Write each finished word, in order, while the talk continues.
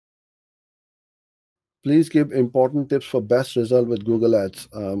Please give important tips for best result with Google Ads.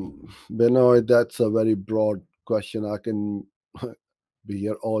 Benoit, that's a very broad question. I can be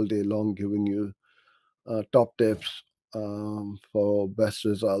here all day long giving you top tips for best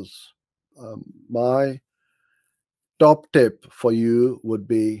results. My top tip for you would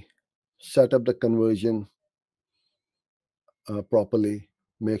be set up the conversion properly.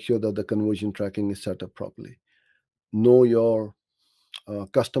 Make sure that the conversion tracking is set up properly. Know your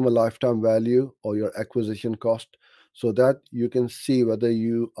customer lifetime value or your acquisition cost so that you can see whether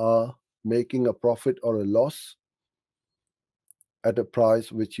you are making a profit or a loss at a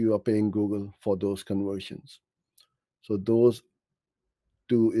price which you are paying Google for those conversions. So those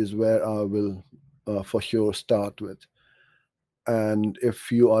two is where I will for sure start with. And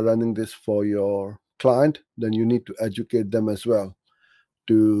if you are running this for your client, then you need to educate them as well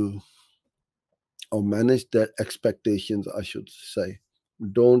to or manage their expectations, I should say.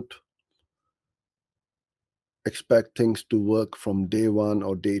 Don't expect things to work from day one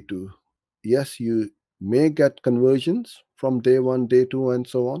or day two. Yes, you may get conversions from day one, day two, and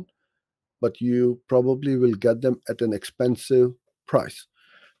so on, but you probably will get them at an expensive price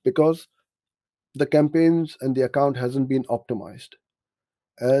because the campaigns and the account hasn't been optimized.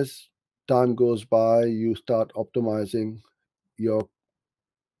 As time goes by, you start optimizing your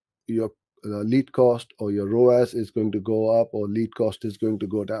your lead cost, or your ROAS is going to go up or lead cost is going to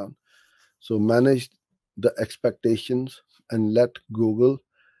go down. So manage the expectations and let Google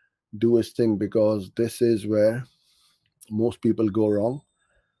do its thing, because this is where most people go wrong.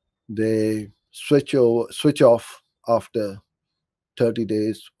 They switch off after 30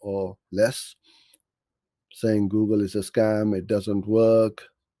 days or less, saying Google is a scam, it doesn't work,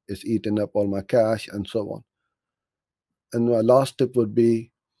 it's eaten up all my cash, and so on. And my last tip would be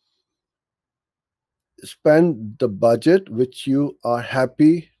spend the budget which you are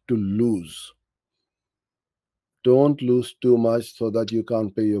happy to lose. Don't lose too much so that you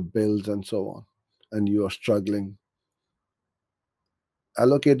can't pay your bills and so on, and you are struggling.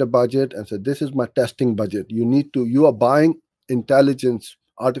 Allocate a budget and say, this is my testing budget. You are buying intelligence,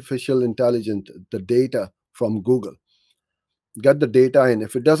 artificial intelligence, the data from Google. Get the data in.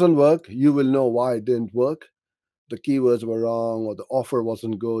 If it doesn't work, you will know why it didn't work. The keywords were wrong, or the offer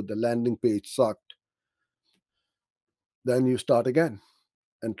wasn't good, the landing page sucked. Then you start again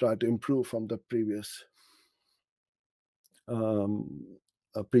and try to improve from the um,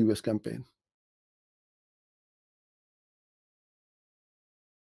 previous campaign.